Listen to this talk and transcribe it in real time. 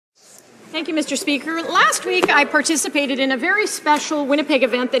Thank you, Mr. Speaker. Last week, I participated in a very special Winnipeg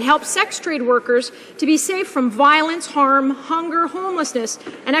event that helps sex trade workers to be safe from violence, harm, hunger, homelessness,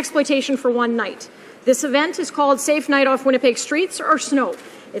 and exploitation for one night. This event is called Safe Night Off Winnipeg Streets, or S.N.O.W.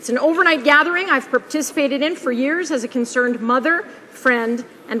 It's an overnight gathering I've participated in for years as a concerned mother, friend,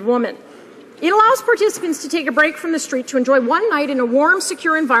 and woman. It allows participants to take a break from the street to enjoy one night in a warm,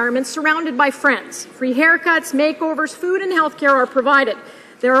 secure environment surrounded by friends. Free haircuts, makeovers, food, and health care are provided.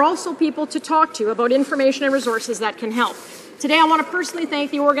 There are also people to talk to about information and resources that can help. Today, I want to personally thank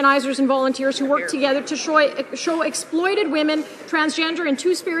the organizers and volunteers who work together to show exploited women, transgender, and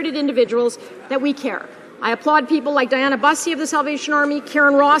two-spirited individuals that we care. I applaud people like Diana Bussey of the Salvation Army,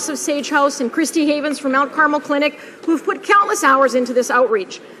 Karen Ross of Sage House, and Christy Havens from Mount Carmel Clinic, who have put countless hours into this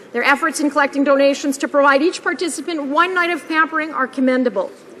outreach. Their efforts in collecting donations to provide each participant one night of pampering are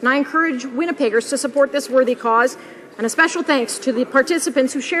commendable. And I encourage Winnipeggers to support this worthy cause. And a special thanks to the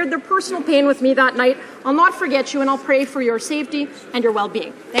participants who shared their personal pain with me that night. I'll not forget you, and I'll pray for your safety and your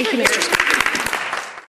well-being. Thank you, Mr. Speaker.